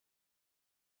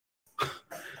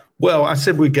Well, I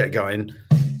said we'd get going,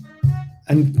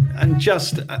 and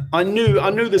just I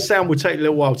knew the sound would take a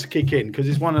little while to kick in because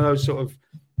it's one of those sort of.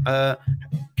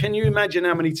 Can you imagine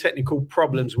how many technical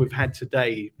problems we've had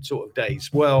today, sort of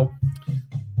days? Well,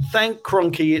 thank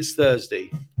Kroenke it's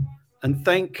Thursday, and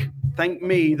thank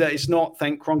me that it's not.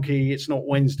 Thank Kroenke it's not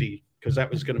Wednesday, because that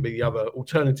was going to be the other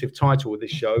alternative title of this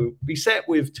show. Beset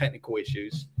with technical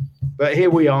issues, but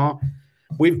here we are.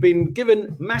 We've been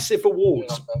given massive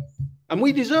awards. And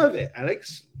we deserve it,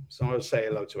 Alex. So I'll say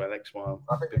hello to Alex while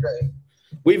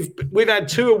we've had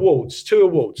two awards,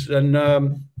 and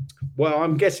well,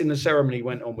 I'm guessing the ceremony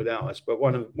went on without us. But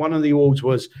one of the awards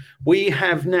was we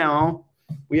have now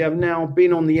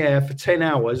been on the air for 10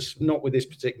 hours, not with this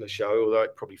particular show, although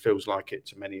it probably feels like it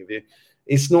to many of you.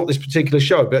 It's not this particular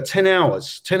show, but 10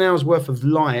 hours worth of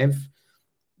live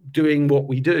doing what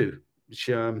we do. Which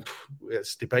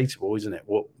it's debatable, isn't it?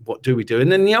 What do we do?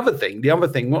 And then the other thing,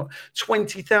 what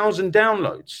 20,000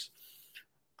 downloads.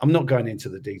 I'm not going into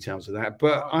the details of that,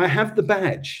 but I have the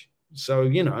badge.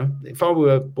 So, if I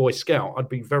were a Boy Scout, I'd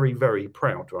be very, very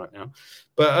proud right now.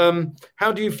 But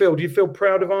how do you feel? Do you feel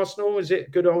proud of Arsenal? Is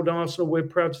it good old Arsenal? We're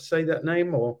proud to say that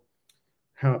name, or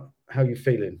how are you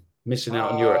feeling? Missing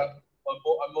out on Europe?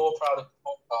 I'm more proud of the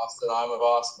podcast than I am of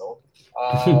Arsenal.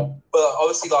 But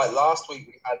obviously, like last week,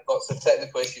 we had lots of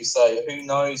technical issues, so who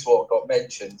knows what got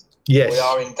mentioned. Yes. We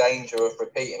are in danger of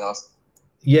repeating us.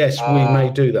 Yes, we may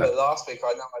do that. But last week,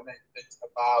 I know I mentioned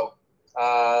about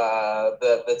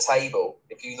the table.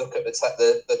 If you look at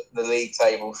the league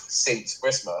table since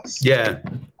Christmas,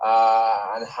 and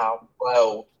how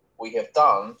well we have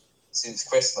done since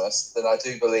Christmas, then I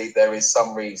do believe there is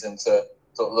some reason to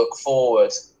sort of look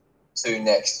forward to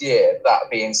next year. That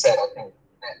being said, I think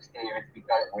next year, if we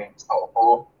don't win top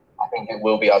four, I think it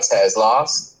will be Arteta's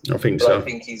last. I think so. I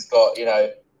think he's got,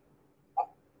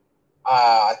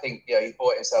 I think he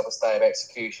bought himself a stay of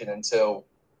execution until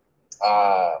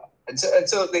at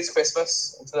least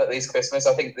Christmas. I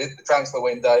think the transfer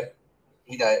window,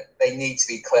 they need to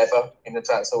be clever in the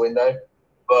transfer window.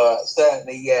 But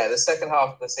certainly, the second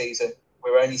half of the season,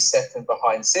 we're only second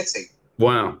behind City.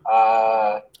 Wow.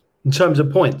 In terms of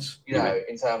points,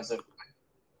 in terms of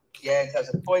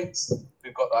points,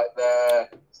 we've got like the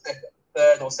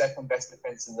third or second best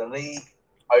defense in the league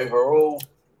overall.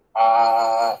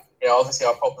 Obviously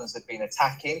our problems have been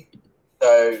attacking.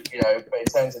 So, but in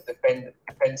terms of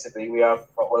defensively, we have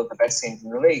got one of the best teams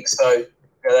in the league. So,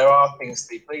 there are things to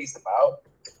be pleased about.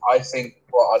 I think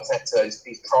what Arteta is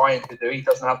trying to do, he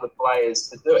doesn't have the players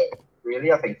to do it.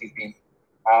 Really, I think he's been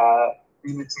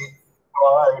limited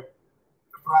by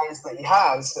players that he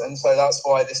has, and so that's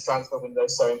why this transfer window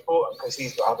is so important, because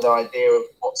he's got to have an idea of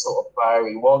what sort of player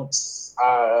he wants.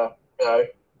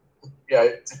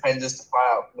 Defenders to play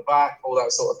out from the back, all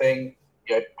that sort of thing.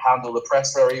 Handle the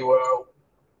press very well,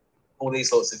 all these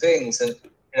sorts of things. And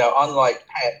unlike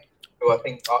Pep, who I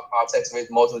think Arteta is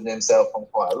modelling himself on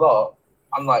quite a lot.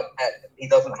 Unlike Pep, he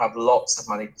doesn't have lots of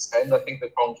money to spend. I think the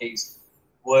Kroenkes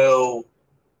will,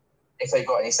 if they've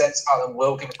got any sense about them,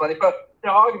 will give us money. But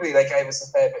arguably, they gave us a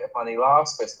fair bit of money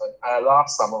last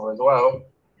summer as well.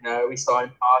 We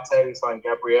signed Partey, we signed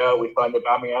Gabriel, we signed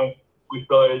Aubameyang, we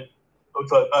signed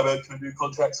Aubameyang to a new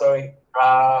contract,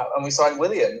 and we signed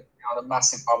Willian on a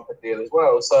massive bumper deal as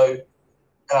well. So,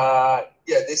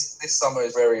 this summer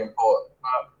is very important.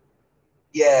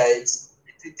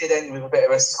 It did end with a bit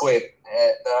of a squib.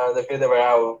 The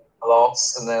Villarreal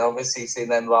loss, and then obviously seeing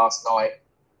them last night,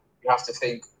 you have to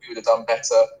think we would have done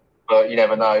better. But you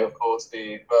never know, of course, do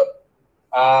you? But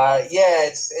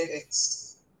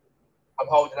it's. I'm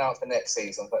holding out for next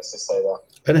season. Let's just say that.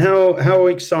 And how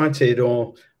excited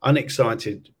or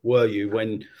unexcited were you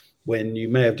when you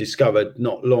may have discovered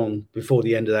not long before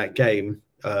the end of that game,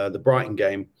 the Brighton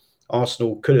game,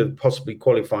 Arsenal could have possibly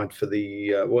qualified for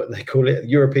the what they call it,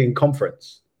 European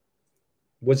Conference?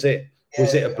 Was it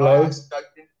a blow? Actually,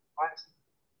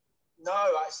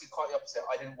 quite the opposite.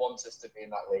 I didn't want us to be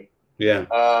in that league. Yeah.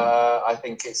 I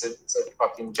think it's a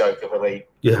fucking joke of a league.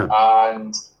 Yeah.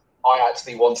 And I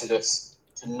actually wanted us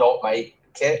to not make the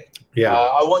kit. Yeah.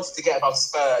 I wanted to get above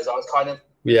Spurs. I was kind of.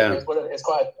 Yeah. It's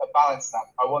quite a balance now.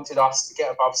 I wanted us to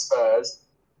get above Spurs,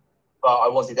 but I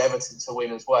wanted Everton to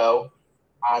win as well.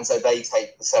 And so they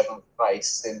take the 7th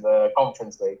place in the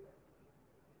Conference League.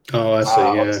 Oh, I see,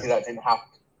 Obviously, that didn't happen.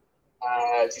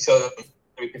 So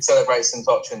we could celebrate St.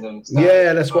 Otternham.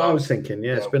 Yeah, that's what I was thinking.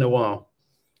 Yeah, it's been a while.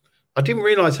 I didn't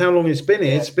realise how long it's been.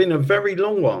 Yeah. It's been a very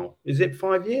long while. Is it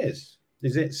 5 years?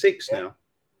 Is it 6 now?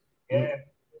 Yeah,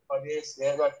 5 years.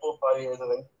 Yeah, like 4 or 5 years, I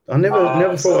think. I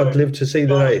never thought I'd live to see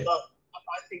the day.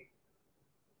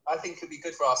 I think it could be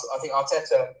good for us. I think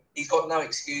Arteta, he's got no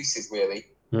excuses, really.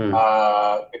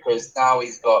 because now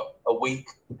he's got a week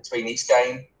between each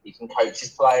game. He can coach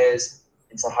his players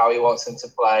into how he wants them to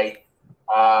play.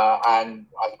 And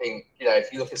I think,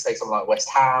 if you look at, say, someone like West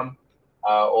Ham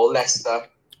or Leicester,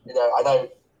 I know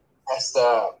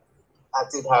Leicester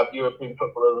did have European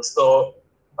football in the store.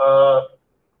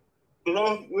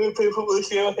 European football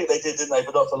this year, I think they did, didn't they?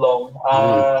 But not for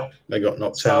long. They got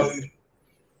knocked out.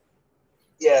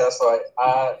 Yeah, that's right.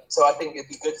 So I think it'd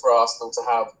be good for Arsenal to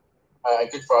have,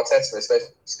 good for Arteta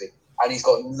especially, and he's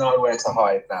got nowhere to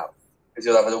hide now because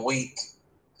he'll have a week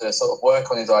to sort of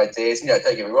work on his ideas. Don't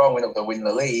get me wrong, we're not going to win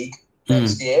the league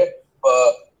next year,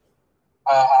 but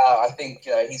I think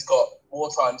he's got more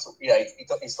time to.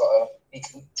 He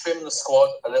can trim the squad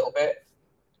a little bit.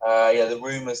 The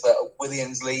rumours that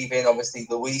Williams leaving, obviously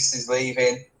Luis is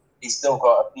leaving. He's still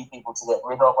got a few people to get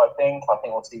rid of. I think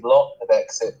we'll see lots of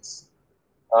exits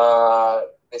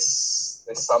this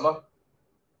summer.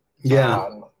 Yeah.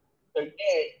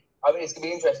 I mean, it's going to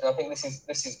be interesting. I think this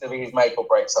is going to be his make or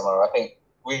break summer. I think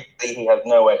really he has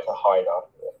nowhere to hide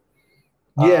after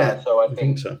it. So I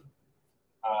think so.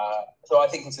 So I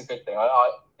think it's a good thing.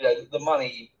 The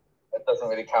money doesn't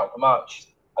really count for much.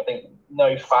 I think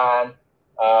no fan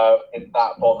is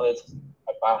that bothered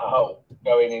about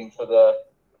going into the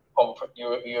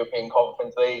European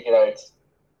Conference League. It's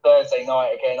Thursday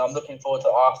night again. I'm looking forward to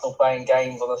Arsenal playing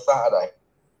games on a Saturday.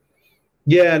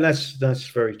 Yeah, that's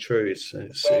very true.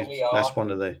 That's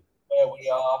one of the where we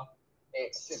are.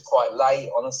 It's quite late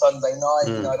on a Sunday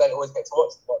night. I don't always get to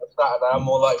watch it, but the Saturday I'm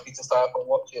more likely to stay up and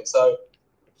watch it. So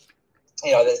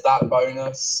there's that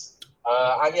bonus.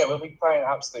 And we'll be playing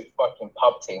absolute fucking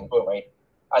pub teams, won't we?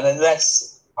 And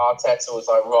unless Arteta was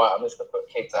like, right, I'm just going to put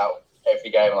kids out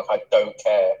every game, like I don't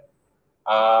care.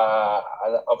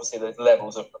 And obviously there's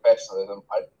levels of professionalism.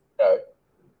 I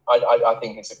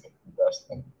think it's a good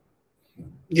thing.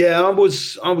 Yeah, I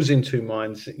was in two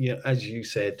minds. As you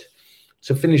said,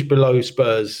 to finish below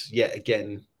Spurs yet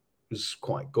again was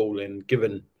quite galling,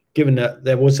 given that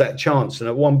there was that chance. And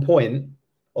at one point,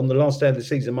 on the last day of the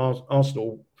season,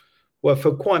 Arsenal were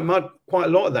for quite a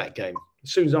lot of that game.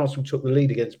 As soon as Arsenal took the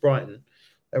lead against Brighton,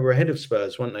 they were ahead of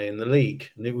Spurs, weren't they, in the league?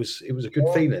 And it was a good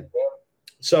feeling. Yeah.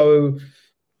 So,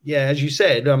 yeah, as you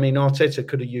said, I mean, Arteta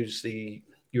could have used the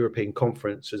European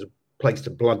Conference as a place to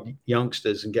blood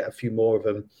youngsters and get a few more of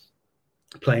them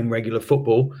playing regular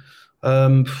football.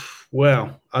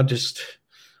 Well, I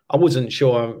wasn't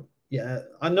sure. Yeah,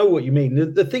 I know what you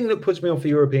mean. The thing that puts me off the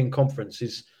European Conference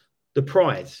is the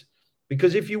prize.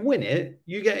 Because if you win it,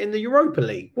 you get in the Europa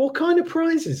League. What kind of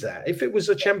prize is that? If it was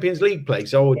a Champions League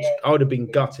place, I would have been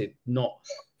gutted not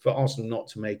for Arsenal not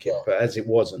to make it. But as it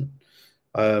wasn't,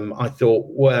 I thought,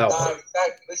 well... No,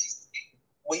 exactly.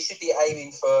 We should be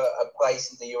aiming for a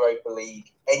place in the Europa League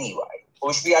anyway. Or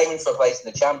we should be aiming for a place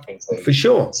in the Champions League. For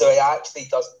sure. So it actually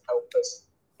doesn't help us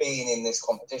being in this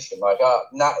competition. Like,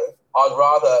 I'd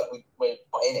rather we're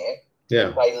not in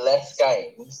it, play less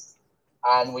games,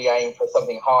 and we aim for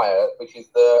something higher, which is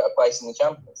a place in the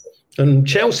Champions League. And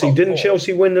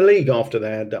Chelsea win the league after they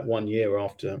had that 1 year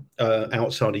after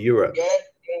outside of Europe? Yeah.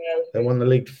 They won the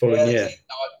league the following year.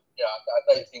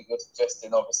 I don't think you're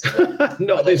suggesting, obviously.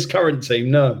 Not this current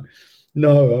team, no.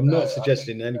 No, I'm not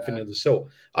suggesting anything of the sort.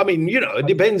 I mean, it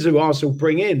depends who Arsenal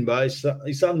bring in, but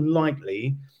it's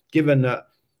unlikely, given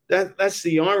that's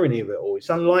the irony of it all. It's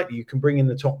unlikely you can bring in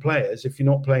the top players if you're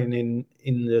not playing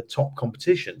in the top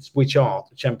competitions, which are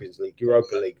the Champions League,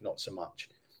 Europa League, not so much.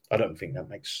 I don't think that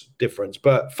makes a difference,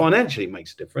 but financially it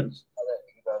makes a difference. I don't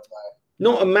think it does,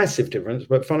 no. Not a massive difference,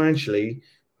 but financially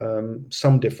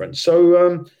some difference.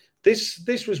 So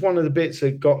this was one of the bits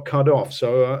that got cut off.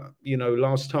 So,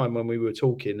 last time when we were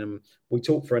talking, and we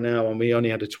talked for an hour and we only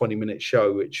had a 20-minute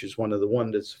show, which is one of the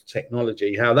wonders of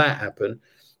technology, how that happened.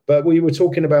 But we were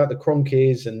talking about the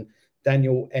Kroenkes and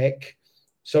Daniel Ek.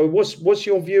 So what's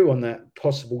your view on that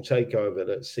possible takeover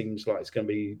that seems like it's going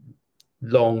to be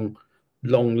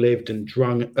long-lived and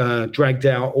dragged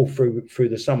out all through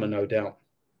the summer, no doubt?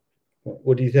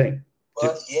 What do you think?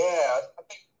 Well, I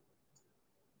think,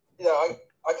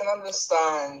 I can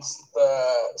understand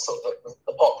the sort of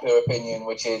the popular opinion,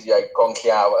 which is Kroenke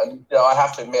out, and I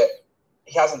have to admit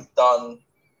he hasn't done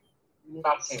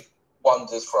massive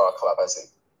wonders for our club, has he?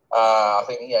 I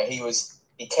think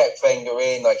he kept Wenger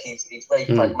in, like he's very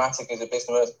pragmatic as a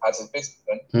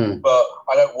businessman, but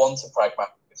I don't want a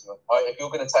pragmatic businessman. If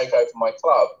you're going to take over my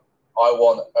club, I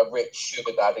want a rich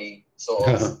sugar daddy sort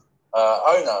of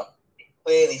owner.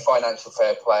 Clearly, financial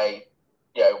fair play.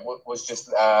 Was just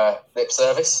lip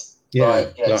service.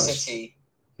 City,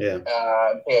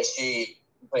 PSG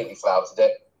completely flouted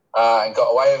it. and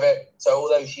got away with it. So all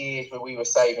those years where we were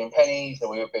saving pennies and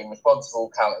we were being responsible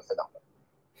counted for nothing.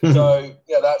 So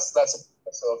that's a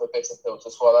sort of a bitter pill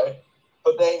to swallow.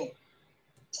 But then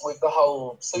with the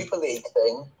whole Super League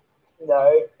thing,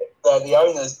 the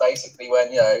owners basically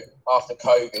went, after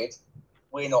COVID,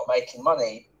 we're not making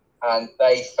money. And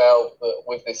they felt that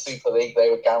with the Super League, they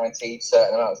were guaranteed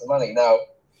certain amounts of money. Now,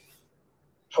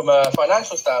 from a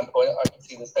financial standpoint, I can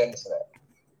see the sense in it.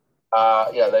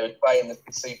 They would play in the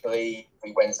Super League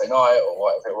every Wednesday night or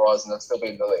whatever it was, and they'd still be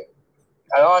in the league.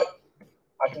 And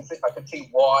I can see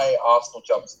why Arsenal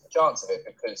jumps at the chance of it,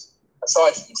 because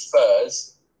aside from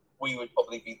Spurs, we would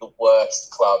probably be the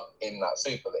worst club in that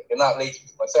Super League. And that leads me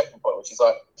to my second point, which is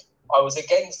I was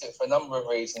against it for a number of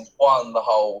reasons. One, the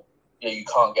whole, you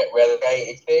can't get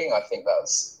relegated thing. I think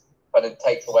that's kind of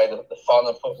takes away the fun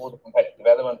of football, the competitive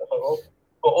element of football.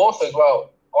 But also as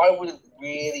well, I wouldn't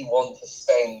really want to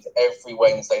spend every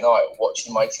Wednesday night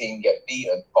watching my team get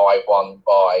beaten 5-1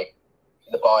 by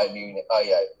the Bayern Munich,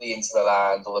 the Inter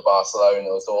Milan or the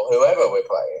Barcelonas or whoever we're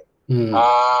playing.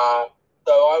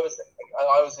 So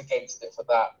I was against it for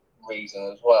that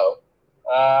reason as well.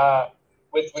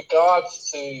 With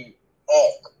regards to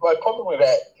Eck, my problem with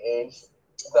Eck is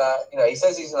that he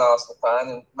says he's an Arsenal fan,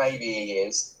 and maybe he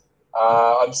is.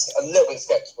 I'm a little bit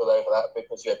sceptical over that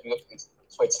because if you look at his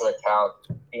Twitter account,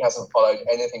 he hasn't followed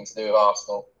anything to do with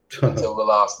Arsenal until the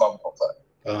last month or so.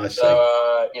 Oh, I see.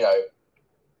 So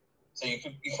so you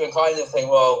can kind of think,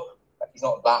 well, he's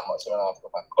not that much of an Arsenal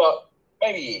fan, but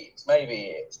maybe he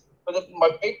is. But my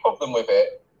big problem with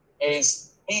it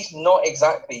is he's not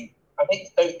exactly. I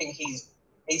don't think he's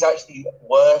actually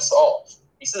worse off.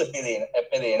 He's still a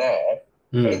billionaire,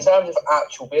 but in terms of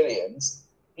actual billions,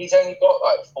 he's only got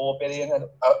like 4 billion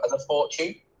as a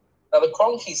fortune. Now the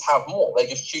Kroenkes have more; they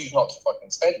just choose not to fucking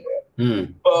spend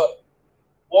it. But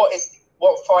what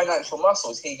financial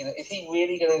muscle is he going? Is he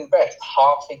really going to invest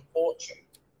half his fortune?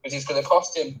 Because it's going to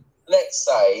cost him. Let's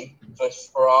say,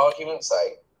 for argument's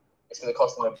sake, it's going to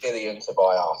cost him $1 billion to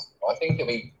buy Arsenal. I think it'll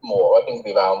be more. I think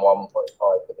it'll be around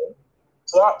 1.5 billion.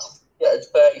 So that's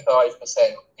it's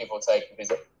 35%, give or take, of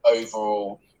his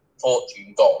overall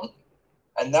fortune gone.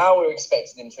 And now we're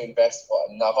expecting him to invest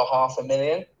another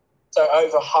 $500,000. So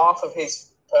over half of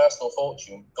his personal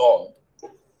fortune gone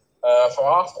for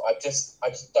Arsenal. I just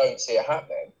don't see it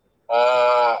happening.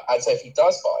 And so if he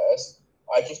does buy us,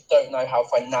 I just don't know how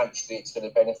financially it's going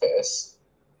to benefit us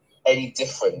any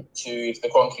different to if the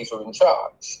Kroenkes were in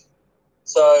charge.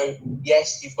 So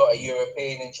yes, you've got a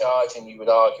European in charge, and you would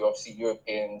argue, obviously,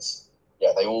 Europeans,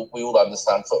 we all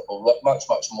understand football much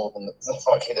more than the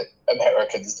fucking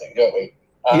Americans do, don't we?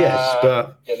 Yes,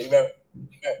 but the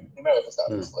Americans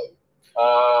don't have a clue.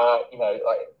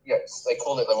 They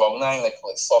call it the wrong name. They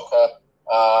call it soccer,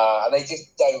 and they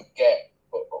just don't get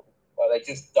football. They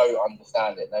just don't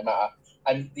understand it, no matter.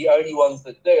 And the only ones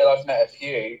that do, and I've met a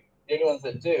few, the only ones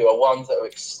that do are ones that are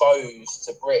exposed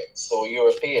to Brits or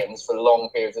Europeans for long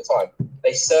periods of time.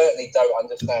 They certainly don't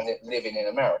understand it living in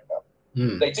America.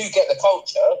 They do get the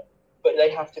culture, but they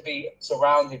have to be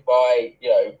surrounded by,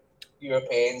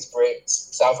 Europeans,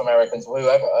 Brits, South Americans,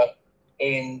 whoever,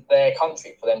 in their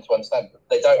country for them to understand.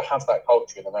 They don't have that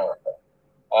culture in America.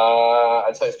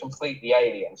 And so it's completely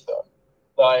alien to them.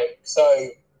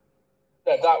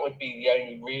 That would be the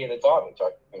only real advantage I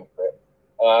can think of it.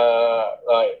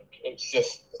 It's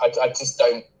just, I just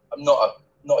don't, I'm not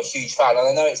a huge fan. And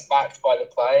I know it's backed by the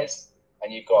players,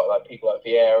 and you've got people like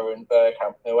Vieira and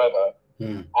Bergkamp and whoever.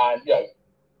 And,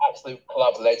 absolute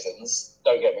club legends,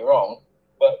 don't get me wrong.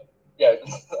 But, I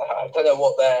don't know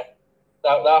what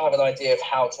they'll have an idea of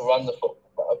how to run the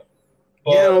football club.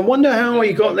 But, I wonder how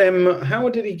he got them. How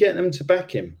did he get them to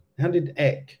back him? How did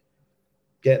Eck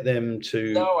get them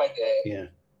to? No idea. Yeah.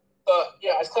 But,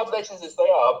 as club legends as they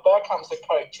are, Bergkamp's a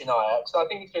coach in Ajax, and I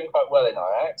think he's doing quite well in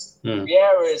Ajax.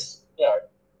 Vieira is,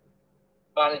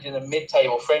 managing a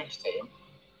mid-table French team.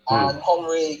 And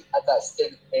Henry had that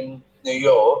stint in New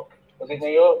York. Was it New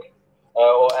York?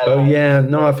 Or LA? Oh, yeah.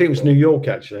 No, I think it was New York,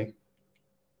 actually.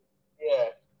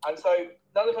 Yeah. And so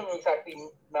none of them are exactly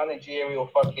managerial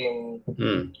fucking,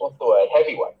 what's the word,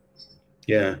 heavyweights.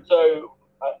 Yeah. So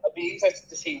I'd be interested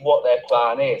to see what their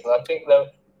plan is. And I think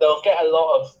they'll get a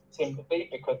lot of sympathy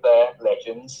because they're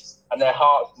legends and their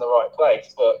heart's in the right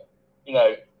place. But,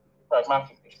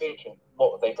 pragmatically speaking,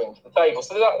 what would they bring to the table?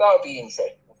 So that would be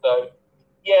interesting. So,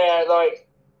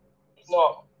 it's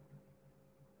not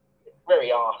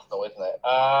very Arsenal, isn't it?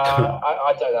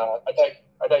 I don't know.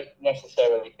 I don't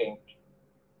necessarily think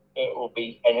it will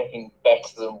be anything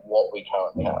better than what we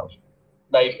currently have.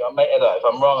 Maybe I don't know. If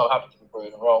I'm wrong, I'm happy to be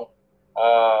proven wrong.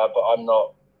 But I'm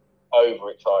not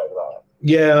overexcited about it.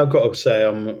 Yeah, I've got to say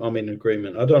I'm in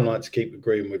agreement. I don't like to keep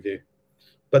agreeing with you,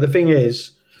 but the thing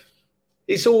is,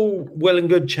 it's all well and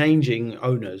good changing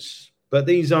owners, but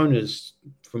these owners,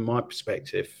 from my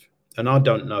perspective, and I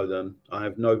don't know them, I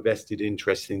have no vested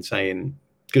interest in saying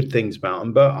good things about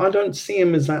them, but I don't see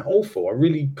them as that awful. I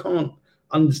really can't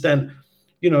understand,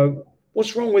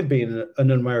 what's wrong with being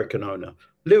an American owner?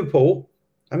 Liverpool,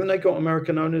 haven't they got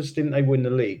American owners? Didn't they win the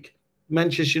league?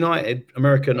 Manchester United,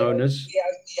 American owners. He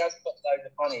has got loads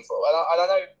of money for it. And I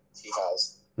know he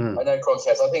has. I know Kroenke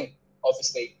has. I think,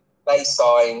 obviously, they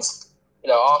signed,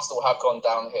 Arsenal have gone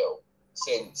downhill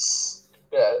since,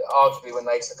 arguably when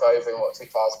they took over in,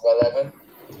 2011.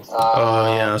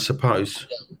 Yeah, I suppose.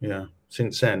 Yeah,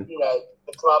 since then.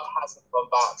 The club hasn't gone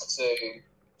back to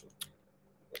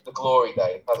the glory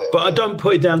days, has it? But I don't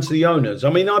put it down to the owners. I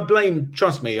mean,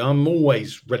 trust me, I'm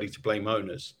always ready to blame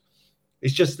owners.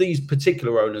 It's just these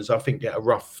particular owners, I think, get a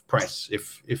rough press,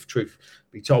 if truth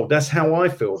be told. That's how I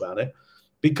feel about it,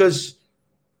 because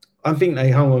I think they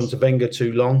hung on to Wenger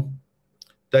too long.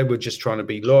 They were just trying to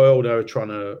be loyal. They were trying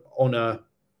to honour.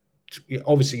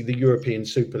 Obviously, the European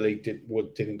Super League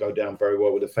didn't go down very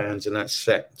well with the fans, and that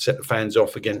set the fans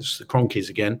off against the Kroenkes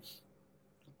again.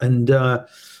 And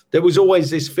there was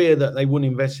always this fear that they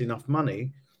wouldn't invest enough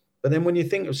money. But then when you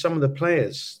think of some of the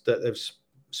players that they've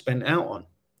spent out on,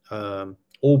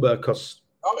 Allberg costs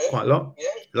quite a lot. Yeah.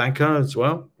 Lanka as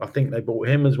well. I think they bought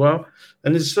him as well.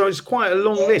 And so it's quite a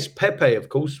long list. Pepe, of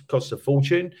course, costs a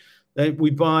fortune. We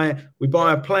buy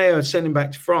a player, send him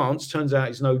back to France. Turns out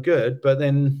he's no good. But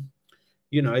then,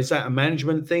 is that a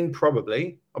management thing?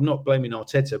 Probably. I'm not blaming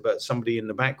Arteta, but somebody in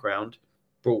the background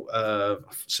brought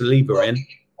Saliba in.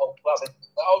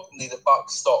 Ultimately, the buck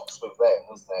stops with them,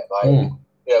 doesn't it?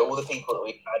 All the people that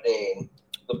we had in,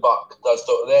 the buck does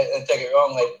stop. And don't get me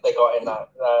wrong, they got in that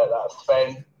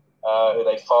Sven, who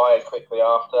they fired quickly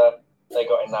after. They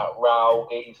got in that Raul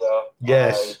geezer.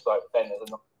 Yes. Who's like Ben as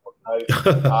a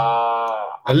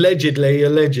allegedly.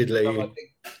 Allegedly. Yeah.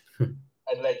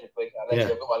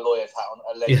 I've got my lawyer's hat on.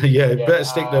 Allegedly. Yeah. Better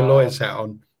stick the lawyer's hat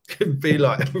on. Could be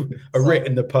like a writ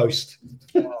in the post.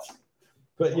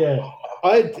 But yeah,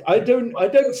 I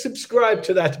don't subscribe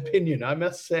to that opinion, I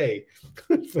must say.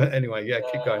 But anyway,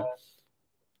 keep going.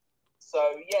 So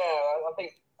I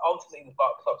think ultimately the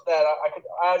buck stops there.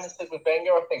 I understood with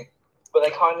Wenger, I think, but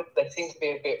they seem to be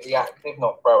a bit reactive,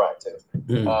 not proactive.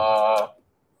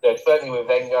 Certainly with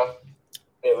Wenger,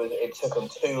 it took them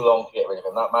too long to get rid of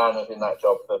him. That man was in that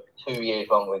job for 2 years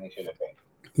longer than he should have been.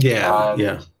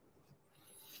 Yeah.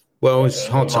 Well, it's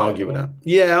hard to argue with that.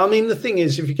 Yeah, I mean, the thing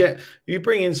is, if you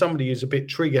bring in somebody who's a bit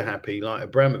trigger happy, like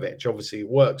Abramovich, obviously it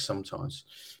works sometimes.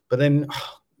 But then,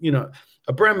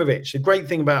 Abramovich, the great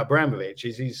thing about Abramovich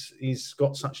is he's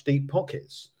got such deep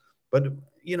pockets. But,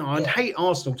 I'd hate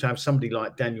Arsenal to have somebody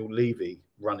like Daniel Levy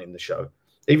running the show.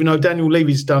 Even though Daniel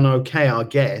Levy's done okay, I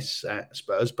guess, at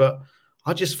Spurs. But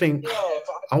I just think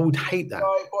I would hate that.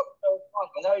 I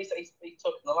know he's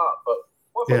taken them up, but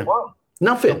what have they won?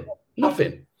 Nothing.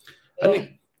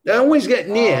 And they always get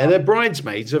near. They're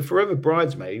bridesmaids. They're forever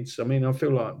bridesmaids. I mean, I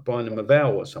feel like buying them a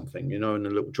vow or something, in a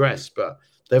little dress. But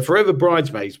they're forever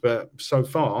bridesmaids. But so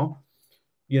far,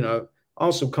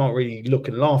 Arsenal can't really look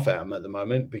and laugh at them at the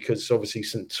moment, because obviously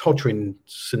St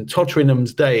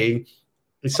Tottenham's Day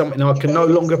is something I can no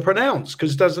longer pronounce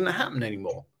because it doesn't happen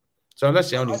anymore. So that's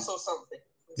the only. I saw something.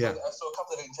 I saw a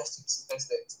couple of interesting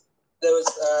statistics. There was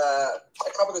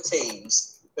a couple of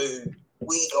teams who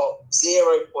we got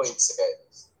 0 points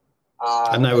against.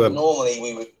 And they were normally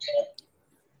we would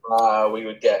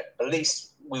get at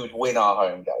least we would win our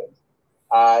home games.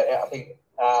 I think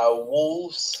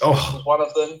Wolves was one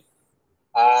of them.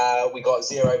 We got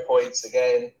 0 points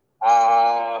again.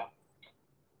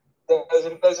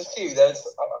 There's a few.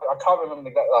 I can't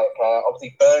remember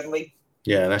obviously Burnley.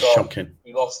 Yeah, that's shocking.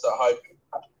 We lost at home.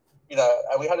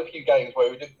 And we had a few games where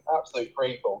we did absolute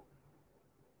freefall.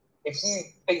 If you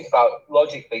think about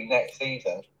logically next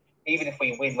season, even if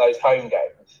we win those home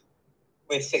games,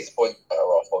 we're 6 points better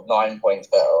off or 9 points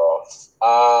better off.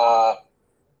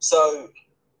 So,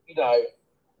 I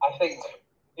think,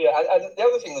 and the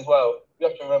other thing as well, you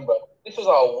have to remember, this was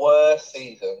our worst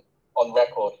season on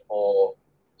record for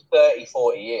 30,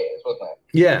 40 years, wasn't it?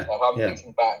 Yeah. I'm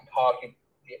thinking back, harking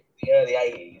the early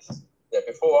 80s,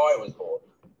 before I was born,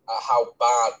 how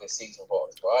bad this season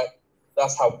was, right?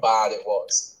 That's how bad it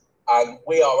was. And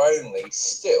we are only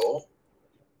still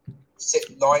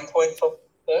 9 points off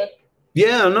third.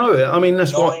 Yeah, I know. I mean,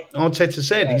 that's what Arteta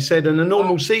said. He said in a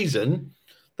normal season,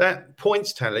 that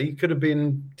points tally could have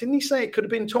been, didn't he say it could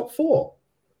have been top 4,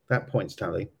 that points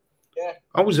tally? Yeah.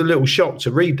 I was a little shocked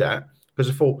to read that, because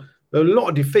I thought There were a lot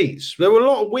of defeats. There were a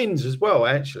lot of wins as well,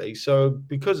 actually. So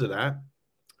because of that,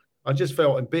 I just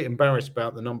felt a bit embarrassed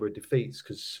about the number of defeats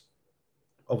because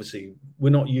obviously we're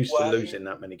not used to losing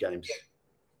that many games.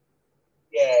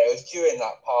 Yeah, it was during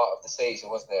that part of the season,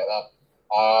 wasn't it?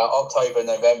 That October,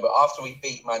 November, after we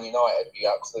beat Man United, we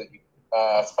absolutely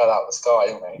fell out of the sky,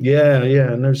 didn't we? Yeah,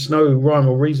 and there's no rhyme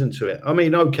or reason to it. I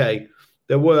mean, okay,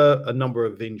 there were a number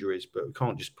of injuries, but we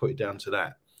can't just put it down to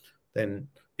that. Then,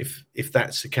 if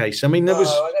that's the case, I mean, there was.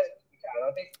 I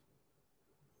think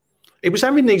it was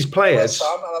having these players.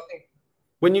 Some, and I think,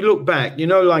 when you look back,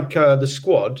 like the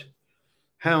squad,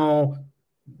 how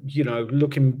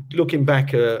looking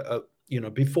back,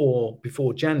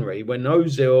 before January when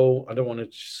Ozil. I don't want to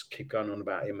just keep going on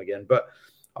about him again, but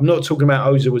I'm not talking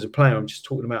about Ozil as a player. I'm just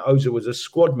talking about Ozil as a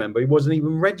squad member. He wasn't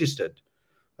even registered,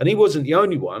 and he wasn't the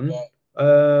only one.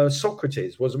 Yeah.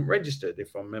 Socrates wasn't registered,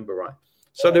 if I remember right.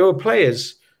 So there were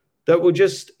players that were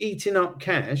just eating up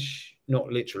cash,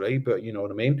 not literally, but you know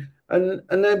what I mean. And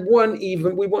they weren't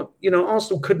even.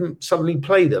 Arsenal couldn't suddenly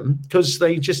play them because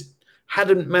they just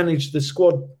hadn't managed the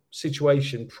squad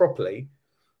situation properly.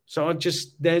 So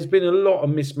there's been a lot of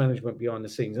mismanagement behind the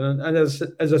scenes, and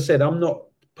as I said, I'm not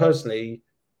personally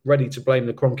ready to blame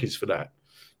the Kroenkes for that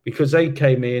because they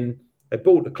came in, they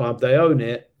bought the club, they own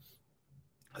it,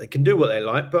 they can do what they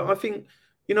like. But I think,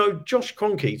 Josh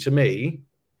Kroenke, to me,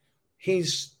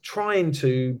 he's trying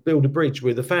to build a bridge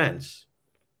with the fans.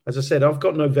 As I said, I've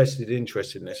got no vested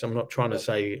interest in this. I'm not trying to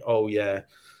say,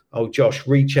 Josh,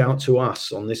 reach out to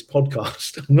us on this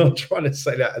podcast. I'm not trying to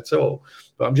say that at all.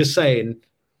 But I'm just saying,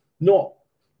 not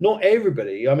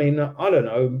everybody. I mean, I don't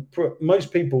know.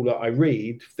 Most people that I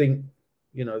read think,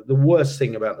 the worst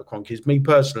thing about the Kroenkes, me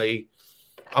personally,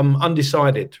 I'm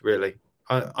undecided, really.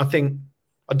 I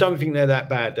don't think they're that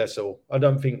bad, that's all. I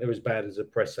don't think they're as bad as the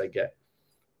press they get.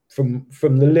 From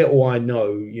the little I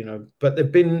know, but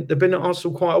they've been at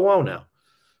Arsenal quite a while now.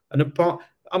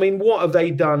 And what have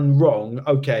they done wrong?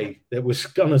 Okay, there was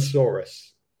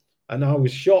Gunnosaurus, and I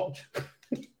was shocked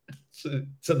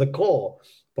to the core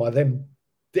by them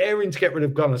daring to get rid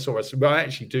of Gunnosaurus. But I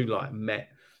actually do like Met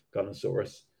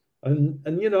Gunnosaurus, and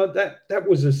that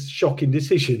was a shocking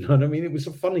decision. And I mean, it was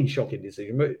a funny, shocking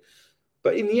decision,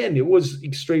 but in the end, it was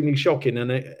extremely shocking,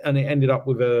 and it ended up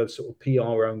with a sort of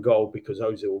PR own goal because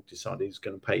Ozil decided he was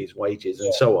going to pay his wages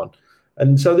and so on.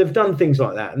 And so they've done things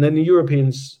like that. And then the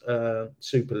European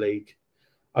Super League,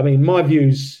 I mean, my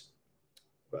view's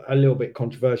a little bit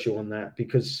controversial on that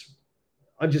because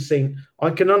I just think I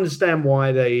can understand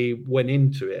why they went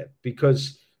into it,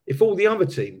 because if all the other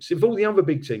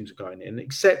big teams are going in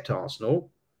except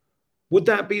Arsenal, would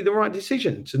that be the right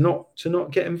decision to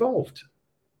not get involved?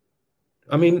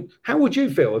 I mean, how would you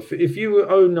feel if you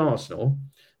own Arsenal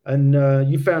and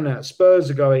you found out Spurs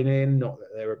are going in, not that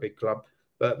they're a big club,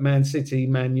 but Man City,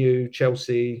 Man U,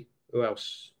 Chelsea, who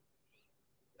else?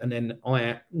 And then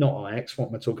not Ajax, what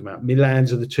am I talking about?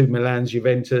 Milan's are the two Milans,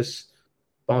 Juventus,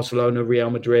 Barcelona, Real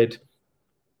Madrid.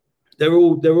 They're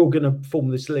all going to form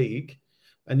this league,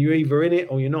 and you're either in it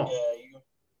or you're not. Yeah,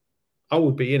 I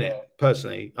would be in it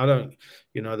personally. I don't,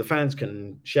 the fans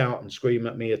can shout and scream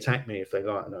at me, attack me if they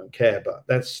like. I don't care, but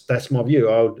that's my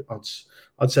view.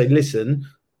 I'd say, listen,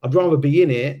 I'd rather be in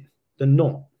it than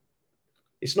not.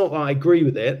 It's not that I agree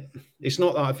with it. It's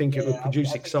not that I think it would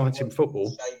produce exciting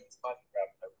football.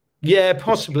 Yeah,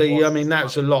 possibly. I mean,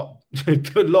 that's a lot.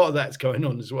 A lot of that's going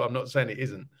on as well. I'm not saying it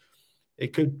isn't.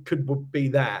 It could be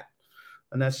that,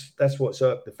 and that's what's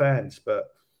irked the fans. But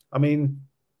I mean,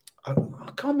 I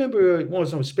can't remember who it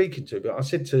was I was speaking to, but I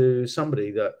said to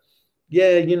somebody that,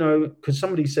 because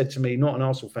somebody said to me, not an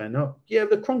Arsenal fan,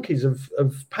 the Kroenkes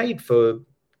have paid for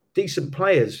decent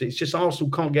players. It's just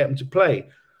Arsenal can't get them to play.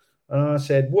 And I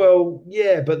said, well,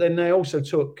 yeah, but then they also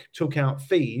took out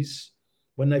fees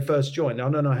when they first joined. I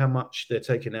don't know how much they're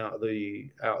taking out of the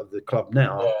club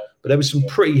now, but there was some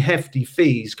pretty hefty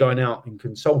fees going out in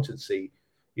consultancy,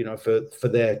 for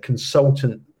their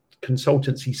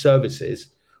consultancy services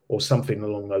or something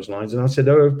along those lines. And I said,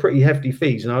 there were pretty hefty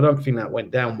fees, and I don't think that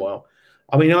went down well.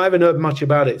 I mean, I haven't heard much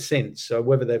about it since, so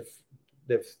whether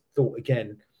they've thought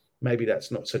again, maybe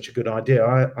that's not such a good idea.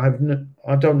 I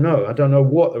don't know. I don't know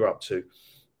what they're up to.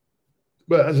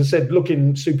 But as I said,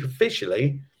 looking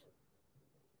superficially,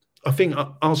 I think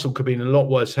Arsenal could be in a lot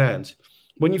worse hands.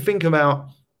 When you think about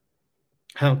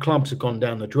how clubs have gone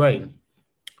down the drain,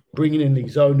 bringing in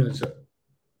these owners that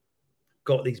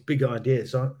got these big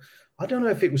ideas, I don't know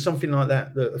if it was something like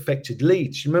that affected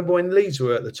Leeds. You remember when Leeds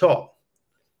were at the top?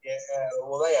 Yeah,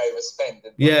 well, they overspent.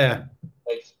 Yeah.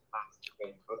 They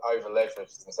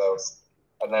over-leveraged themselves,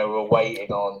 and they were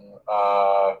waiting on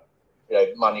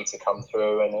money to come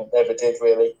through, and it never did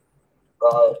really.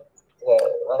 Right. Yeah.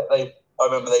 I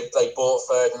remember they bought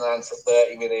Ferdinand for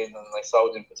 30 million and they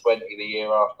sold him for 20 the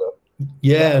year after.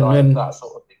 Yeah, and then that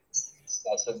sort of thing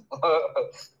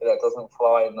doesn't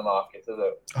fly in the market, does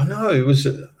it? I know it was.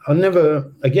 I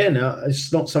never. Again,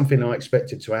 it's not something I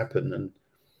expected to happen. And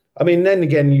I mean, then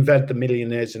again, you've had the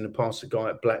millionaires in the past. A guy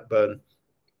at Blackburn,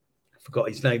 I forgot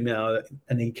his name now,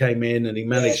 and he came in and he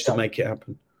managed to make it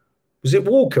happen. Was it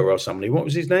Walker or somebody? What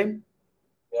was his name?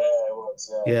 Yeah, it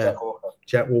was. Yeah, Jack Walker.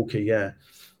 Jack Walker. Yeah.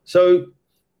 So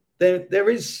there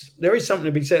is something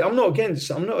to be said. I'm not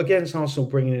against Arsenal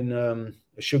bringing in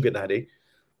a sugar daddy.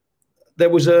 There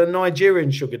was a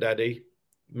Nigerian sugar daddy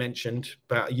mentioned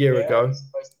about a year ago.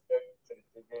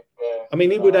 I mean,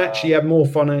 he would actually have more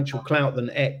financial clout than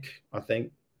Eck, I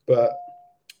think, but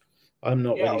I'm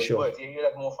not really sure. You'd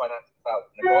have more financial clout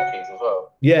than the Kroenkes as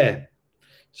well. Yeah.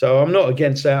 So I'm not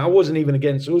against that. I wasn't even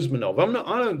against Usmanov. I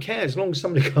don't care as long as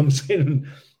somebody comes in. And,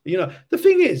 the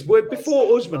thing is,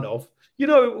 before Usmanov, you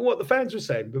know what the fans were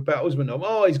saying about Usmanov?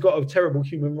 Oh, he's got a terrible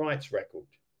human rights record.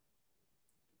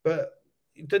 But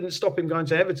it didn't stop him going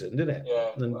to Everton, did it?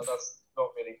 Yeah, that's not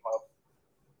really fun.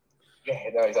 Yeah,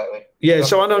 no, exactly. Yeah,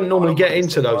 so I don't normally get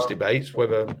into those debates,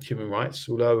 whether human rights,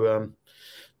 although,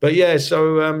 but yeah,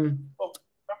 so. I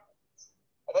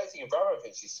don't think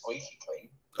Abramovich is squeaky clean.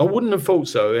 I wouldn't have thought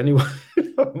so anyway.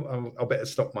 I better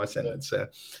stop my sentence there.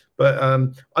 But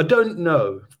I don't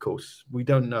know, of course. We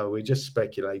don't know. We're just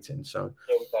speculating. So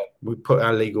we put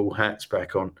our legal hats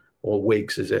back on, or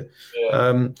wigs, is it?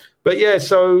 Yeah. But yeah,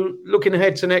 so looking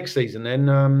ahead to next season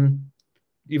then,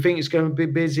 you think it's going to be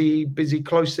busy,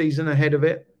 close season ahead of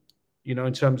it,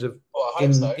 in terms of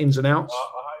ins and outs? I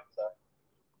hope so.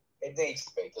 It needs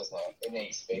to be, doesn't it? It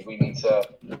needs to be.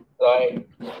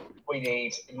 We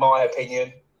need, in my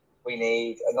opinion,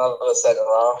 another centre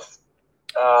half.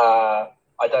 I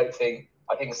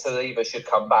think Saliba should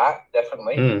come back,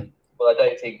 definitely. But I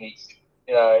don't think he's,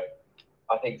 I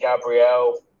think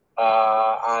Gabriel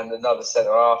and another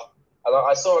centre half. And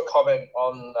I saw a comment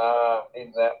on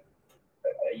in there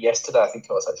yesterday, I think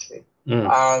it was actually,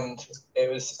 and it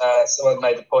was someone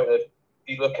made the point of, if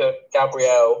you look at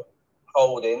Gabriel,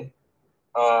 Holding,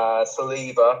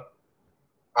 Saliba,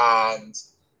 and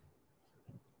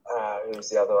who's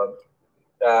the other one?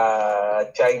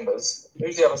 Chambers.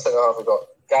 Who's the other centre half we've got?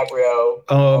 Gabriel,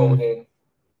 Holding.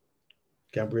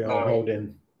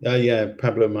 Holding. Yeah,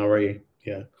 Pablo Murray.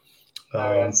 Yeah.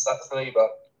 And Saliba.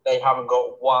 They haven't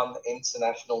got one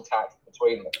international cap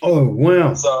between them. Oh,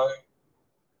 wow. So,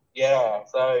 yeah.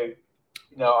 So,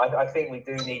 I think we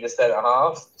do need a centre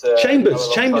half. Chambers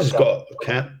has got a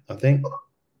cap, I think.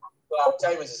 Well,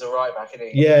 Chambers is a right back,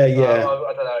 isn't he? Yeah. I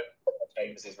don't know what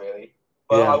Chambers is really.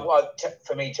 But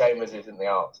for me, Chambers isn't the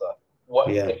answer.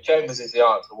 If Chambers is the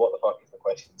answer, what the fuck is the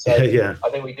question? So I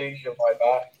think we do need a right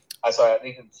back. I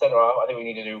need a centre half. I think we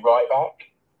need a new right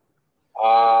back.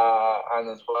 And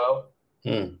as well,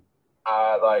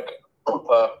 like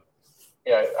proper,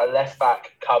 a left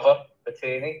back cover for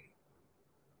Tierney.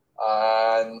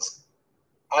 And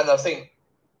I think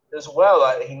as well,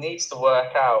 like, he needs to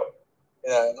work out,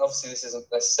 and obviously this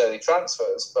isn't necessarily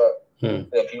transfers, but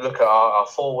if you look at our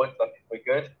forward, I think we're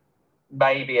good.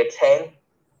 Maybe a 10.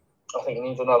 I think he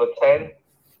needs another 10.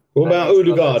 What about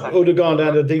Odegaard? Odegaard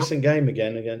had a decent game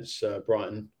again against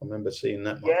Brighton. I remember seeing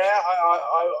that much. Yeah,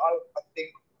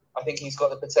 I think he's got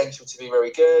the potential to be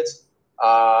very good.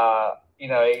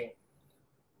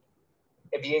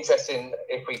 It'd be interesting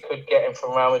if we could get him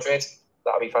from Real Madrid.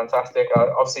 That'd be fantastic.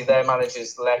 Obviously, their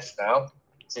manager's left now.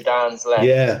 Zidane's left.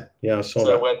 Yeah, I saw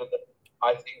that.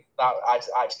 I think that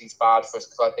actually is bad for us,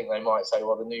 because I think they might say,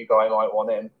 well, the new guy might want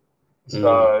him.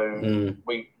 So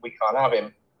we can't have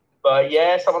him. But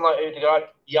yeah, someone like Odegaard,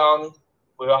 young,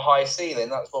 with a high ceiling,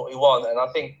 that's what we want. And I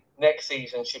think next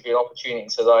season should be an opportunity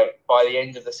to, like, by the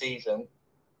end of the season,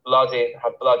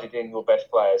 have blooded in your best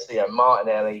players. So,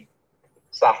 Martinelli,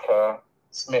 Saka,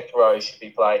 Smith Rowe should be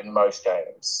playing in most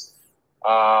games.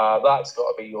 That's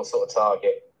got to be your sort of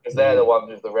target, because they're the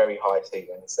ones with the very high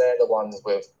ceilings. They're the ones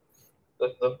with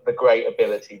the great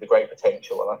ability, the great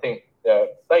potential. And I think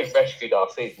they've rescued our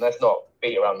season. Let's not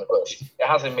beat around the bush. It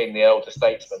hasn't been the elder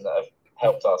statesmen that have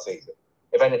helped our season.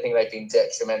 If anything, they've been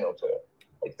detrimental to it.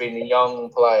 It's been the young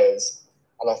players,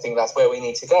 and I think that's where we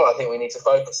need to go. I think we need to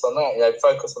focus on that.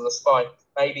 Focus on the spine.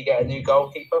 Maybe get a new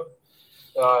goalkeeper.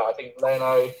 I think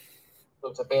Leno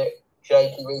looked a bit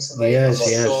shaky recently. Yes.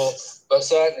 Sure. But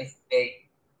certainly a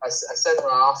centre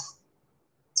half,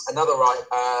 another a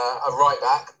right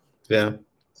back. Yeah.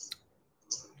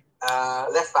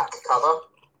 Left back cover.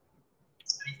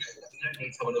 You don't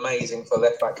need someone amazing for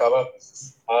left back cover.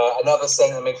 Another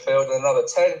centre midfield and another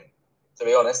 10. To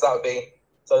be honest, that would be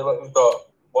So look, we've got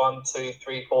 1, 2,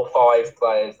 3, 4, 5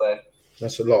 players there.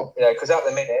 That's a lot. Because at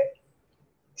the minute,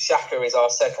 Xhaka is our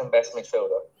second best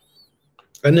midfielder.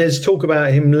 And there's talk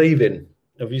about him leaving.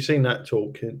 Have you seen that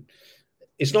talk?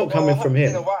 It's not coming from him.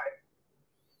 In a way.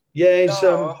 Yeah, it's, I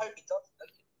hope he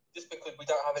doesn't. Just because we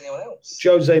don't have anyone else.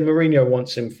 Jose Mourinho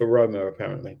wants him for Roma,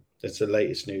 apparently. That's the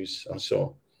latest news I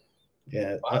saw.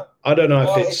 Yeah, wow. I don't know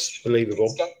if it's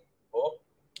believable.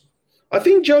 I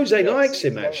think Jose likes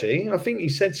him, actually. I think he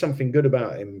said something good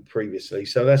about him previously.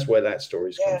 So that's where that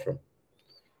story's come from.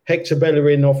 Hector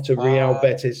Bellerin off to Real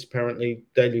Betis, apparently.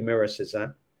 Daily Mirror says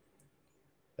that.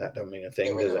 That don't mean a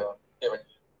thing, does it?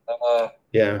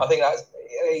 Yeah. I think that's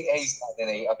he's done,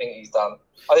 isn't he? I think he's done.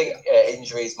 I think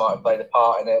injuries might have played a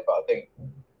part in it, but I think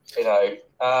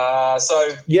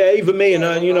so yeah, even me, and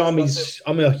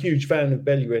I'm a huge fan of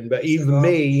Bellerin, but even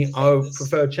me, I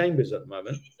prefer Chambers at the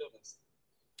moment.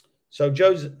 So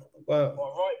Joe's right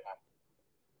back.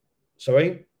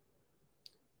 Sorry,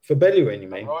 for Bellerin, you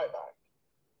mean? Right back.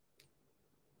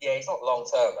 Yeah, he's not long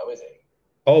term though, is he?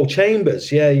 Oh,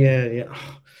 Chambers, yeah.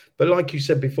 But like you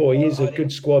said before, he is a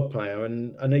good squad player,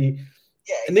 and he.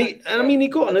 Yeah, I mean, he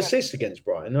got an assist against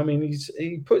Brighton. I mean,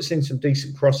 he puts in some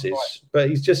decent crosses, but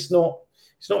he's just not.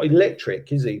 He's not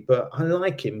electric, is he? But I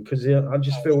like him because I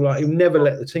just feel like he'll never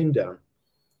let the team down.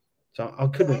 So I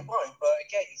couldn't. He won't, but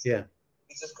again,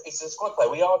 he's a squad player.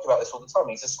 We argue about this all the time.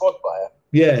 He's a squad player.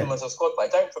 Yeah, him as a squad player.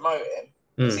 Don't promote him.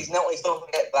 He's not going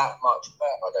to get that much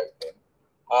better. I don't think.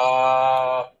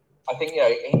 I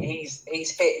think he's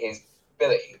hit his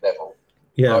ability level.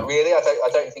 Yeah, really, I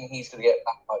don't think he's going to get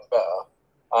that much better.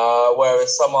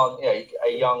 Whereas someone, a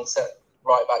young set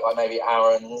right back like maybe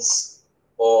Aaron's,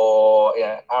 or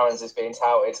Aaron's is being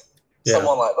touted. Yeah.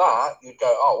 Someone like that, you'd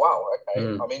go, oh wow,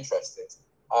 okay, I'm interested.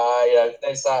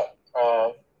 There's that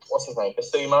what's his name,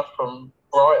 Basuma from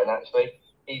Brighton. Actually,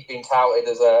 he's been touted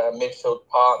as a midfield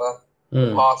partner.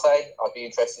 Partey, I'd be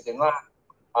interested in that.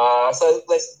 So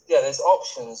there's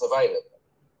options available.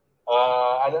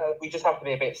 And we just have to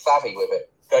be a bit savvy with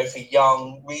it. Go for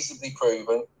young, reasonably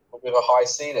proven, with a high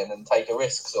ceiling, and take a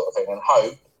risk sort of thing, and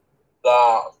hope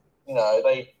that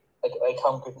they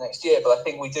come good next year. But I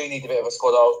think we do need a bit of a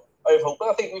squad overhaul. But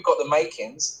I think we've got the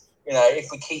makings. If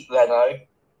we keep Leno,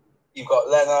 you've got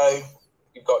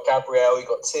Gabriel, you've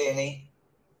got Tierney,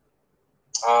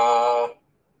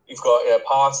 you've got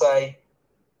Partey,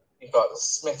 you've got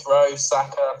Smith Rowe,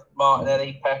 Saka,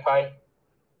 Martinelli, Pepe.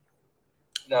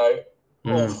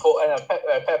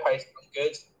 Pepe's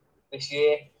good this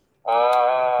year.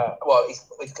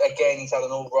 He's had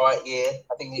an all right year.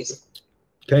 I think he's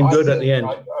came good at the end.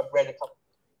 I've read a couple.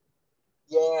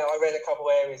 Yeah, I read a couple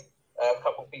areas. A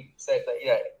couple of people said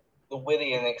that the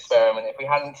Willian experiment. If we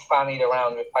hadn't fannied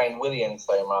around with playing Willian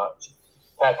so much,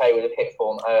 Pepe would have hit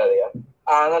form earlier.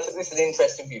 And this is an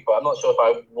interesting viewpoint. I'm not sure if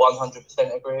I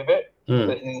 100% agree with it. But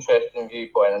it's an interesting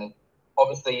viewpoint, and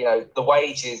obviously, the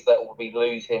wages that we'll be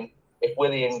losing if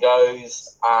Willian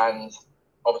goes, and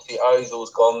obviously Ozil's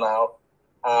gone now.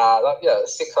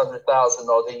 600,000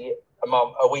 odd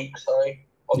a week,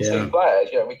 on two players.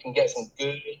 We can get some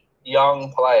good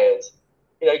young players.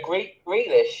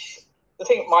 Grealish. I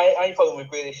think my only problem with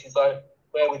Grealish is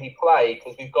where would he play?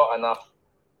 Because we've got enough.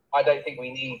 I don't think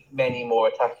we need many more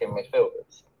attacking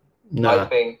midfielders. No. I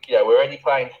think we're already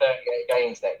playing 38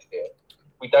 games next year.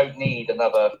 We don't need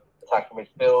another attacking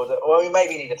midfielder. Well, we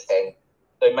maybe need a 10.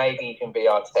 So maybe he can be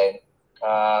our 10.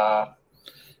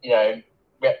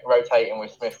 Rotating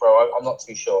with Smith Rowe. I'm not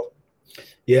too sure.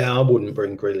 Yeah, I wouldn't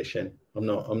bring Grealish in. I'm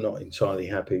not entirely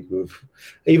happy with,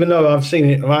 even though I've seen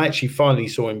it. I actually finally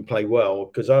saw him play well,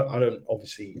 because I don't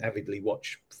obviously avidly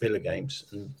watch Villa games,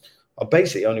 and I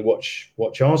basically only watch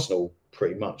Arsenal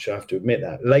pretty much. I have to admit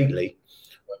that lately.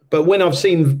 But when I've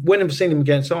seen him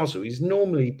against Arsenal, he's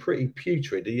normally pretty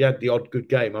putrid. He had the odd good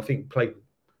game. I think he played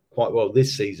quite well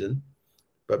this season,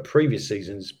 but previous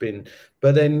seasons been.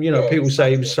 But then people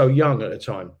say he was so young at the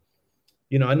time.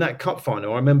 In that cup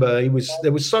final, I remember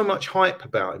there was so much hype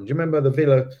about him. Do you remember the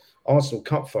Villa Arsenal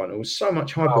cup final? There was so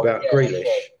much hype about Grealish.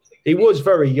 Yeah. He was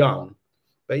very young,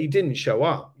 but he didn't show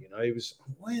up. He was,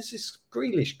 where's this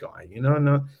Grealish guy?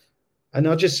 And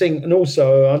I just think, and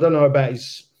also I don't know about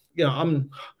his. I'm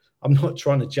not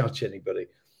trying to judge anybody,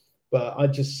 but I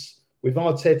just, with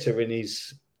Arteta and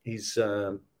his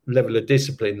level of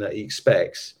discipline that he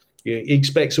expects, he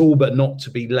expects Albert not to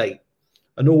be late,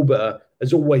 and Albert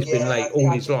has always been late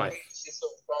all his life. He's just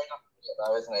sort of grown up a bit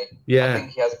though, isn't he? Yeah. I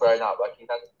think he has grown up. Like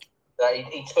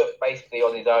he took basically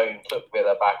on his own, took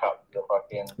Villa back up to the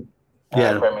fucking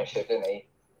Premiership, didn't he?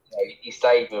 He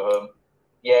stayed with them.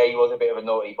 Yeah, he was a bit of a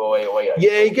naughty boy.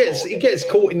 He gets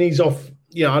caught in these off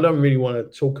yeah, I don't really want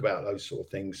to talk about those sort of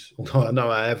things. Although I know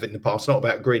I have in the past, not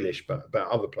about Grealish, but about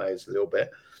other players a little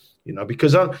bit.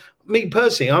 Because me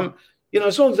personally,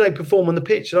 as long as they perform on the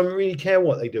pitch, I don't really care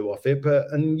what they do off it.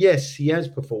 And yes, he has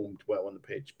performed well on the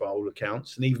pitch by all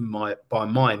accounts, and even by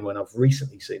mine when I've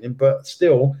recently seen him. But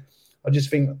still, I just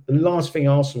think the last thing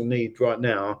Arsenal need right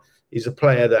now is a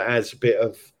player that has a bit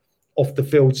of off the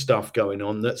field stuff going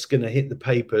on that's going to hit the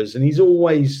papers. And he's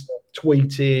always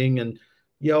tweeting and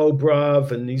yo,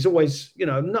 bruv, and he's always,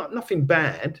 nothing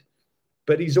bad,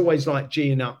 but he's always like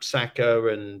G'ing up Saka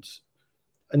and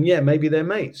yeah, maybe they're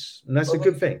mates, and that's a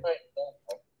good thing.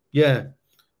 Yeah,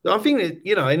 I think that,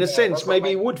 in a sense, maybe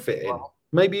he would fit in.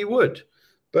 Maybe he would,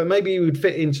 but maybe he would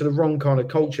fit into the wrong kind of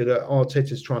culture that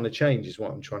Arteta's trying to change. Is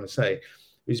what I'm trying to say.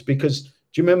 Is because, do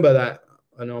you remember that?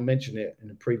 And I mentioned it in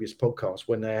a previous podcast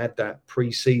when they had that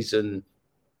pre-season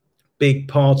big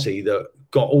party that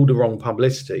got all the wrong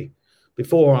publicity.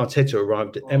 Before Arteta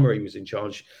arrived, Emery was in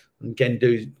charge, and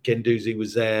Guendouzi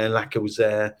was there, Laka was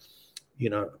there.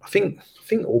 I think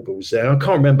Orba was there. I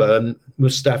can't remember. And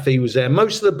Mustafi was there.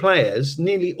 Most of the players,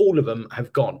 nearly all of them,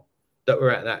 have gone that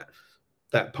were at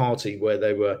that party where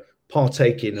they were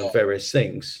partaking of various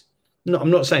things. No, I'm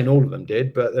not saying all of them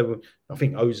did, but there were. I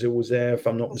think Ozil was there, if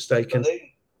I'm not mistaken.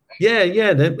 Yeah.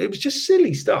 It was just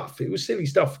silly stuff. It was silly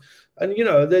stuff. And,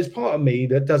 there's part of me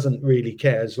that doesn't really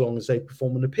care as long as they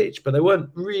perform on the pitch, but they weren't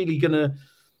really going to.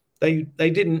 They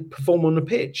didn't perform on the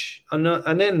pitch, and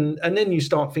then you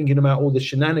start thinking about all the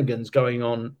shenanigans going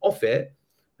on off it,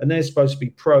 and they're supposed to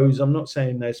be pros. I'm not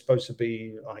saying they're supposed to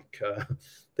be like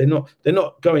they're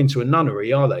not going to a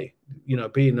nunnery, are they?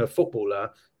 Being a footballer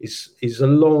is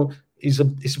a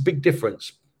big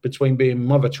difference between being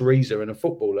Mother Teresa and a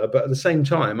footballer. But at the same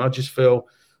time, I just feel,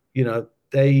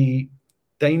 they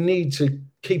need to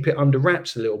keep it under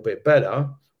wraps a little bit better,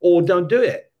 or don't do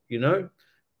it.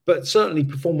 But certainly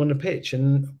perform on the pitch.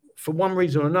 And for one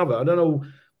reason or another, I don't know,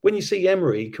 when you see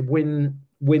Emery could win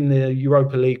the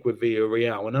Europa League with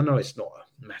Villarreal, and I know it's not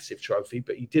a massive trophy,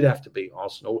 but he did have to beat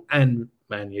Arsenal and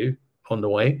Man U on the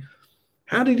way.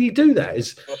 How did he do that?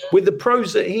 With the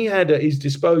pros that he had at his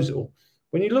disposal,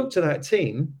 when you look to that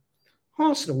team,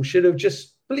 Arsenal should have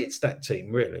just blitzed that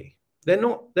team, really. They're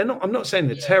not, I'm not saying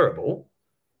they're terrible,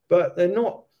 but they're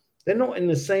not in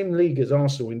the same league as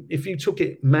Arsenal. If you took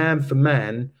it man for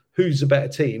man, who's a better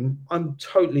team? I'm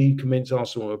totally convinced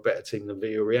Arsenal are a better team than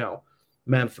Villarreal,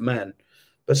 man for man.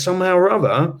 But somehow or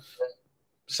other,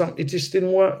 it just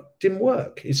didn't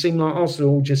work. It seemed like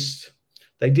Arsenal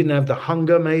they didn't have the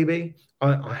hunger, maybe.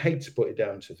 I hate to put it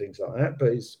down to things like that, but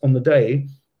it's on the day,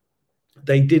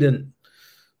 they didn't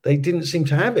seem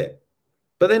to have it.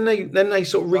 But then they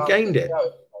sort of regained it.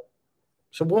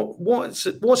 So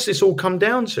what's this all come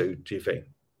down to, do you think?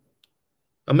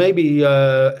 And maybe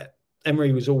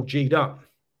Emery was all G'd up.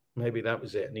 Maybe that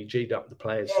was it, and he G'd up the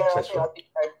players successfully. I think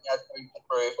Emery had to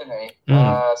improve, didn't he?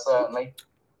 Certainly.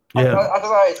 Yeah. I don't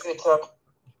know, it's a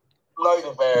load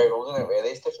of variables, isn't it, really?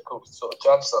 It's difficult to sort of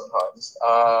judge sometimes.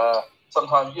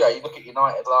 Sometimes, you look at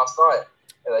United last night,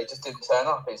 they just didn't turn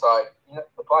up. It's like,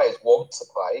 the players want to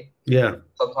play. Yeah.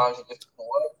 Sometimes it just doesn't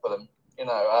work for them, and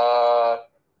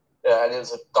it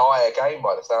was a dire game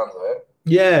by the sounds of it.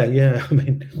 Yeah. I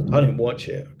mean, I didn't watch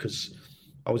it because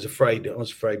I was afraid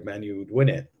Man U would win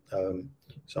it.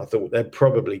 So I thought they're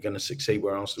probably going to succeed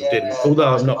where Arsenal didn't.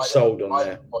 Although I'm not sold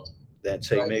on their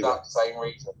team either. Exact same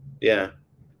reason. Yeah.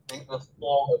 I think the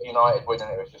thought of United winning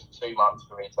it was just too much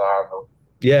for me to handle.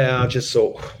 Yeah, I just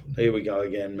thought, here we go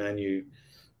again, Man U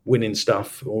winning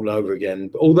stuff all over again.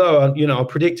 But although, I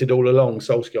predicted all along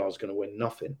Solskjaer was going to win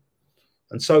nothing.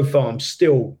 And so far, I'm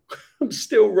still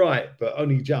right, but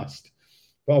only just.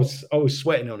 But I was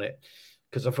sweating on it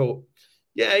because I thought,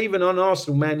 even on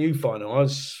Arsenal Man U final, I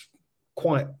was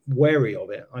quite wary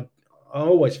of it. I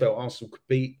always felt Arsenal could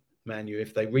beat Man U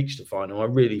if they reached the final. I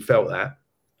really felt that.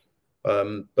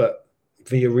 But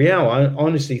Villarreal, I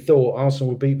honestly thought Arsenal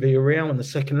would beat Villarreal in the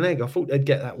second leg. I thought they'd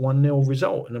get that 1-0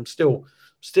 result, and I'm still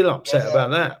upset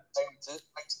about that.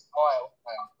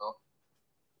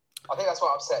 I think that's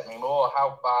what upset me more,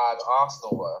 how bad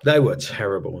Arsenal were. They were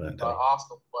terrible that day.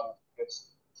 Arsenal were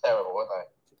just terrible, weren't they?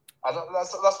 And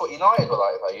that's what United were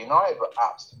like, though. United were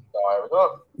absolutely dire as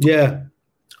well. Yeah.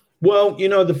 Well,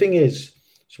 the thing is,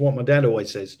 it's what my dad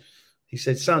always says. He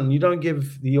said, son, you don't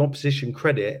give the opposition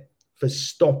credit for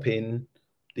stopping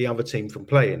the other team from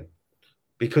playing.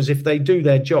 Because if they do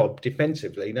their job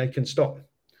defensively, they can stop.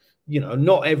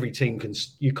 Not every team can.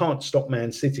 You can't stop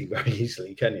Man City very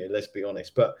easily, can you? Let's be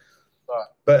honest. But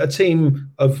a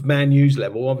team of Man U's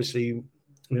level, obviously,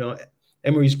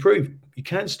 Emery's proved you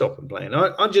can stop them playing.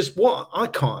 What I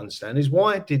can't understand is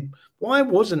why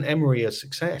wasn't Emery a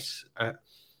success at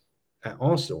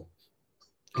Arsenal?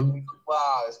 Wow,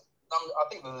 I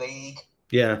think the league.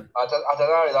 Yeah. I don't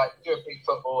know. Like European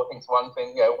football, I think it's one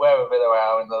thing. Where Villa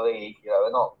are in the league,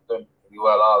 they're not doing pretty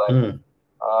well, are they?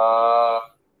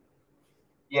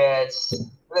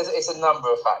 It's a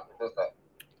number of factors, isn't it?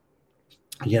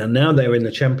 Yeah. Now they're in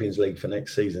the Champions League for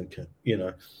next season.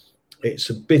 It's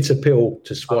a bitter pill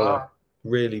to swallow.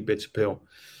 Really bitter pill.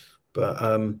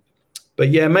 But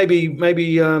yeah, maybe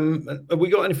have we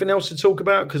got anything else to talk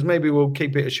about? Because maybe we'll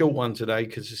keep it a short one today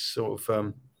because it's sort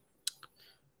of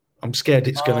I'm scared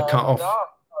it's going to cut off. No.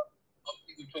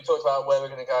 We talked about where we're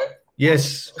going to go.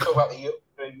 Yes. We'll talk about the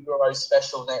Euro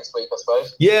special next week, I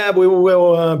suppose. Yeah, we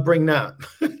will bring that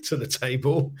to the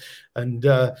table. And,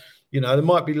 there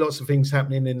might be lots of things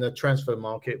happening in the transfer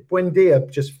market. Buendia,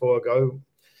 just before I go,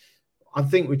 I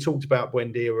think we talked about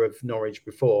Buendia of Norwich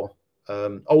before.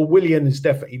 Willian is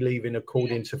definitely leaving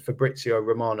according to Fabrizio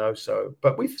Romano.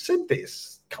 But we've said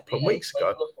this a couple of weeks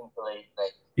ago.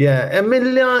 Yeah,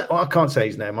 Emiliano. I can't say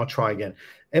his name. I'll try again.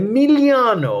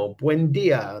 Emiliano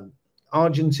Buendia,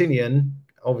 Argentinian.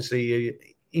 Obviously,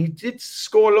 he did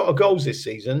score a lot of goals this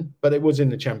season, but it was in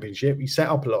the Championship. He set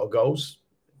up a lot of goals.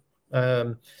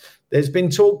 There's been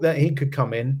talk that he could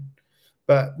come in,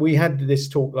 but we had this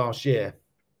talk last year.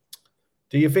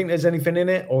 Do you think there's anything in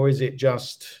it, or is it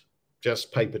just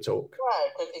paper talk?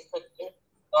 Well, it could do.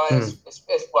 It's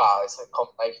a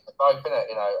combination of both, isn't it?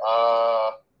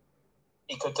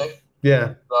 He could do.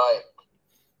 Yeah.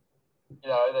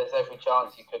 There's every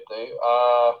chance he could do.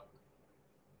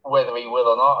 Whether he will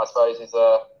or not, I suppose, it's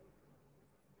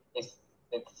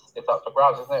up for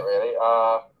grabs, isn't it? Really.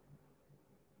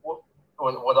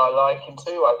 Would I like him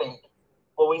to? I think.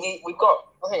 Well, we've got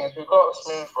a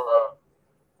smooth for.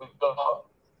 We've got.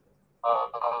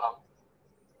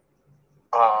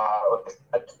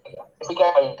 If we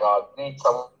get Odegaard, we need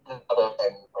someone other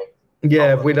than.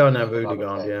 Yeah, we don't have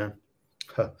Odegaard. Yeah.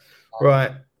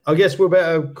 Right. I guess we'll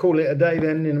better call it a day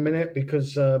then in a minute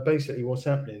because basically what's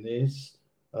happening is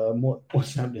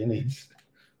what's happening is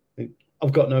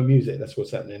I've got no music. That's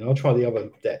what's happening. I'll try the other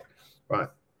deck. Right.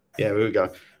 Yeah, here we go.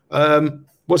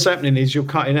 What's happening is you're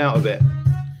cutting out of it.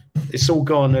 It's all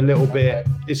gone a little bit.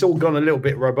 It's all gone a little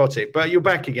bit robotic. But you're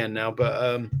back again now.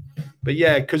 But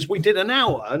yeah, because we did an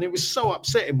hour and it was so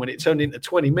upsetting when it turned into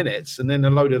 20 minutes and then a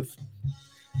load of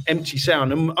empty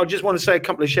sound. And I just want to say a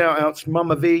couple of shout outs.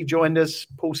 Mama V joined us.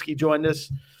 Polsky joined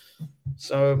us.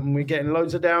 So we're getting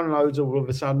loads of downloads all of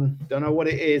a sudden. Don't know what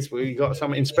it is. We got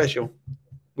something special.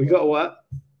 We got what?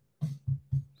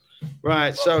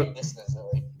 Right. So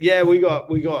yeah, we got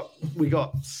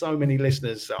so many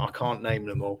listeners that I can't name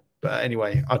them all. But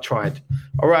anyway, I tried.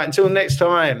 All right. Until next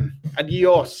time.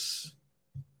 Adios.